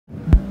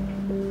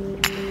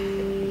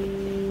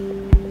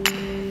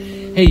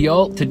Hey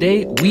y'all,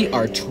 today we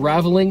are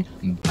traveling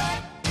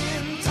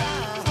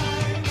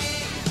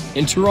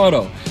in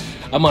Toronto.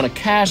 I'm on a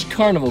Cache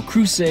Carnival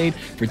Crusade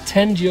for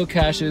 10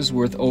 geocaches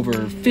worth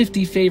over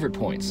 50 favorite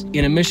points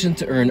in a mission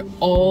to earn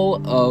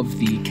all of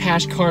the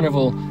Cache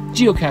Carnival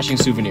geocaching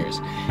souvenirs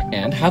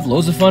and have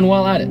loads of fun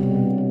while at it.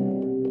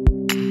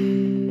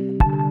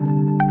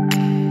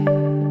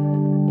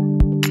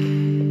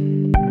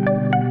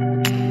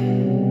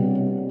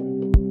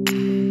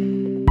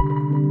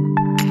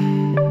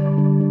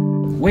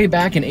 Way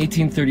back in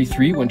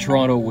 1833, when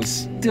Toronto was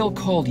still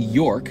called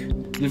York,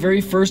 the very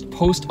first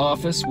post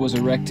office was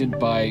erected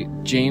by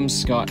James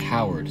Scott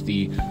Howard,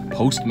 the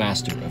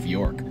postmaster of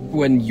York.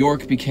 When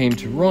York became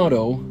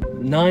Toronto,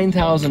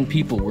 9,000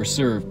 people were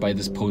served by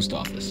this post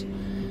office.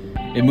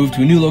 It moved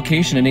to a new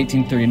location in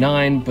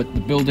 1839, but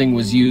the building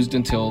was used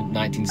until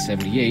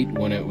 1978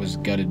 when it was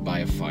gutted by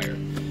a fire.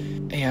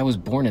 Hey, I was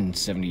born in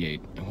 '78.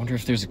 I wonder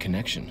if there's a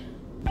connection.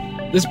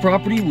 This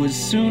property was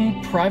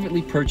soon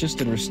privately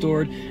purchased and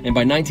restored, and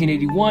by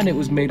 1981 it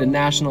was made a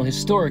National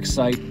Historic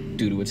Site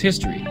due to its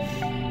history.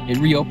 It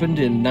reopened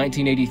in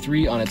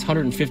 1983 on its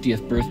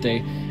 150th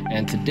birthday,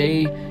 and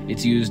today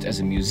it's used as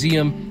a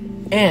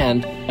museum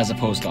and as a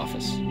post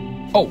office.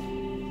 Oh,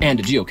 and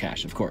a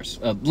geocache, of course,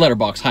 a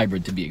letterbox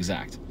hybrid to be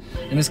exact.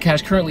 And this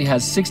cache currently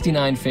has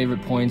 69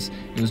 favorite points.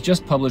 It was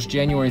just published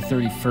January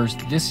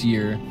 31st this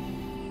year,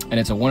 and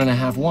it's a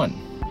 1.5/1.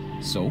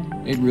 So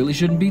it really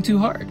shouldn't be too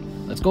hard.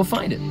 Let's go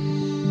find it.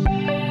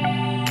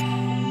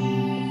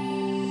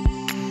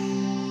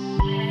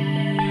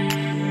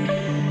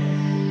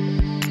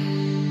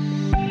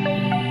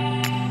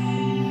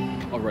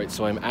 Alright,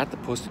 so I'm at the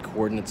posted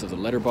coordinates of the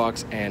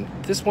letterbox, and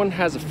this one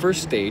has a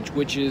first stage,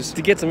 which is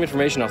to get some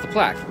information off the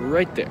plaque,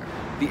 right there.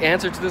 The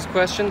answer to this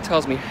question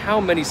tells me how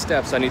many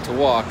steps I need to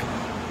walk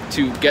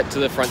to get to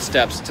the front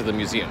steps to the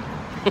museum.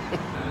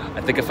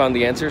 I think I found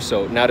the answer,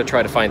 so now to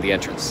try to find the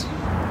entrance.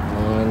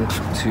 1,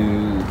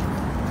 2,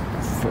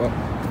 4.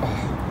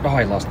 Oh,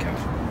 I lost count.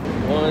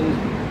 1,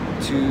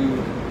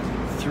 2,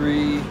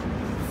 3,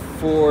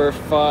 4,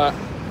 5,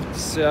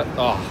 7.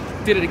 Oh,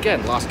 did it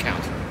again. Lost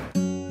count.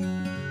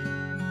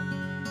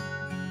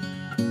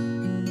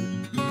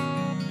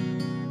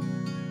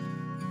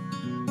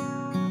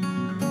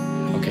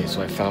 Okay,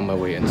 so I found my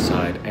way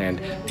inside, and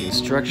the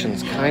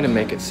instructions kind of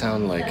make it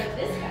sound like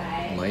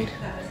it might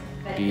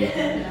be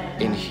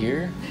in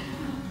here.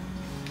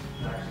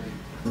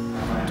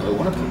 Do I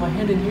want to put my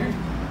hand in here?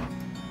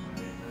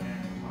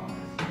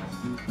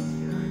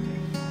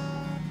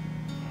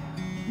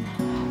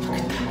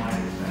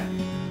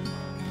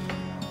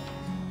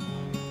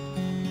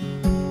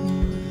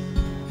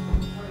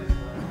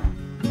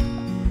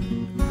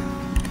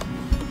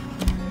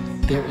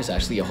 There is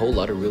actually a whole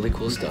lot of really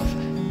cool stuff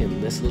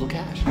in this little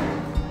cache.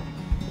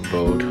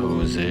 Boat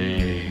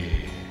Jose.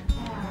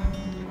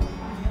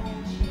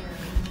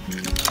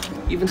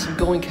 Even some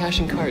going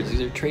caching cards. These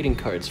are trading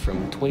cards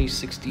from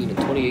 2016 and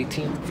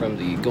 2018 from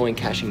the Going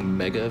Caching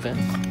Mega event.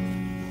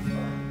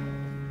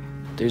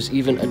 There's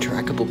even a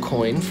trackable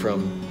coin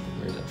from,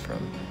 where is that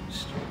from?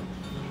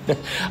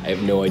 I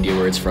have no idea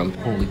where it's from.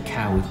 Holy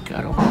cow, we've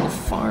got a whole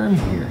farm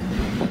here.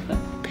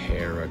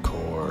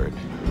 Paracord.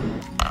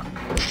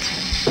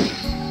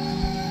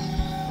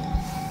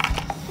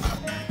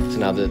 So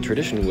now the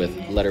tradition with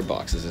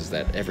letterboxes is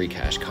that every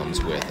cache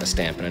comes with a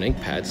stamp and an ink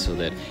pad, so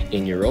that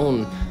in your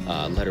own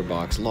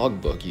letterbox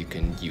logbook you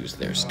can use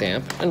their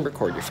stamp and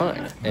record your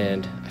find.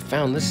 And I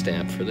found this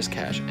stamp for this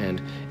cache,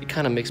 and it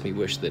kind of makes me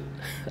wish that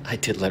I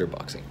did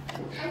letterboxing.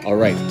 All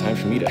right, time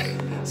for me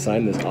to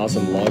sign this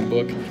awesome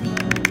logbook,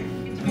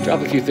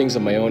 drop a few things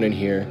of my own in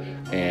here,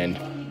 and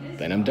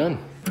then I'm done.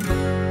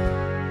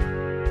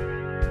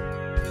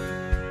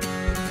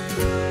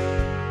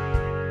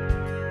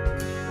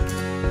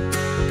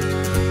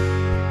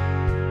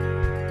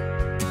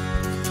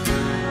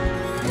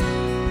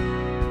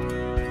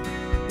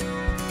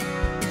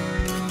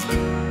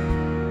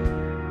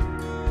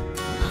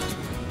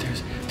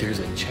 There's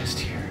a chest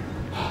here.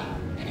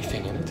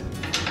 Anything in it?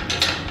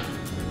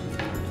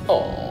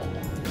 Oh.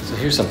 So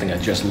here's something I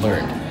just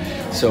learned.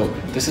 So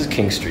this is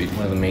King Street,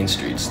 one of the main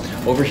streets.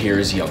 Over here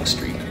is Yonge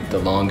Street, the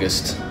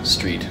longest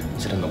street.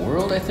 Is it in the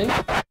world, I think?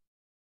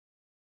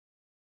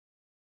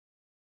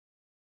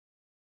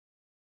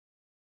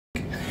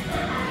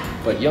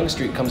 But Yonge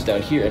Street comes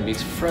down here and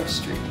meets Front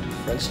Street.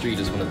 Front Street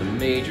is one of the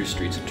major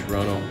streets in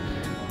Toronto,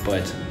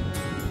 but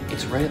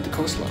it's right at the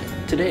coastline.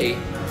 Today,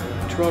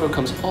 Toronto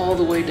comes all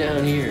the way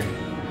down here.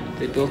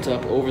 They built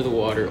up over the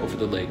water, over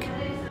the lake.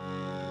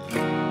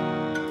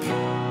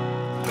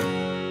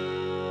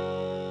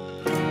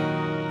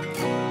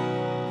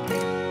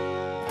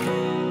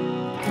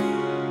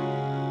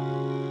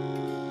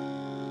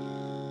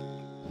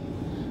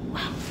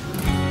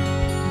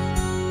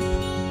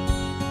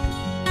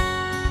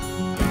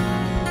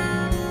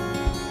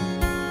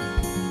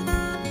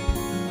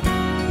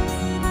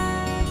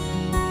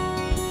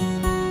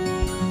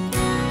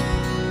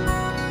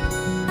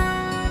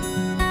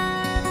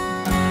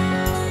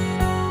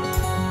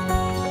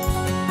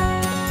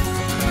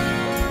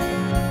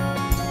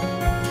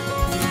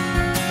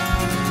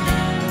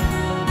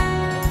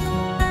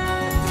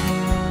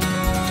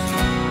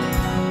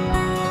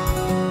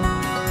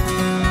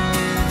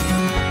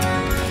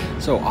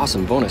 So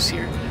awesome bonus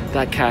here.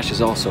 That cache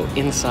is also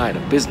inside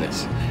a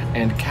business,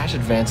 and Cache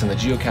Advance and the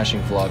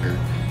Geocaching Vlogger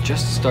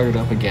just started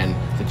up again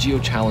the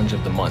Geochallenge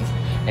of the month.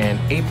 And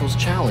April's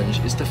challenge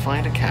is to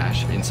find a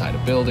cache inside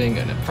a building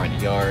and a front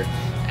yard,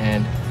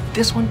 and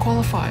this one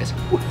qualifies.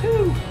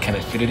 Woohoo! Can I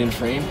fit it in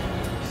frame?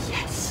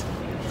 Yes,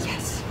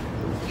 yes,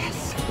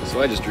 yes.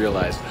 So I just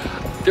realized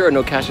there are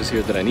no caches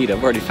here that I need.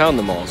 I've already found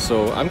them all,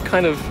 so I'm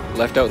kind of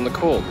left out in the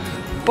cold.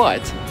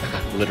 But,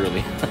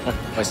 literally,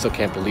 I still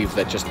can't believe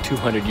that just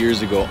 200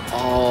 years ago,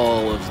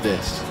 all of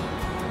this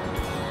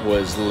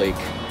was like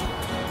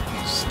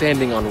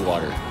standing on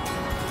water.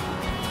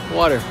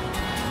 Water.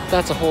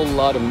 That's a whole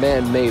lot of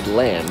man-made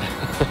land.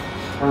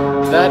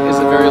 That is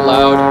a very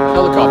loud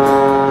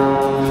helicopter.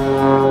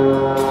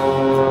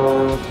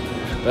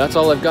 But that's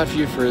all I've got for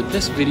you for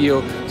this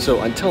video.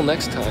 So until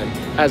next time,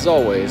 as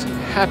always,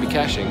 happy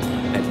caching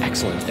and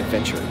excellent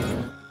adventuring.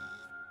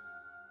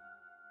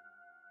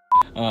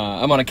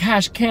 I'm on a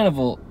Cache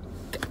Carnival.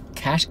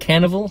 Cache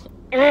Carnival?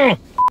 And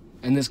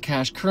this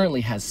cache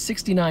currently has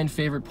 69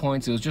 favorite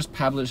points. It was just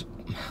published.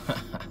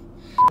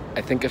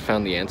 I think I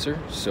found the answer,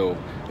 so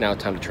now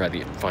time to try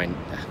the find.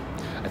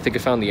 I think I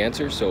found the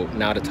answer, so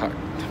now to talk.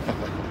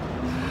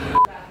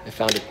 I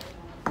found it.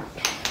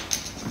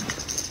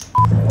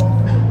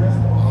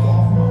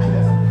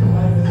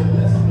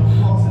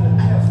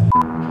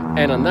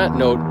 And on that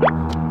note,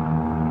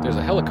 there's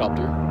a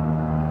helicopter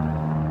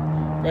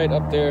right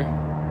up there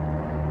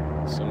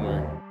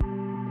somewhere.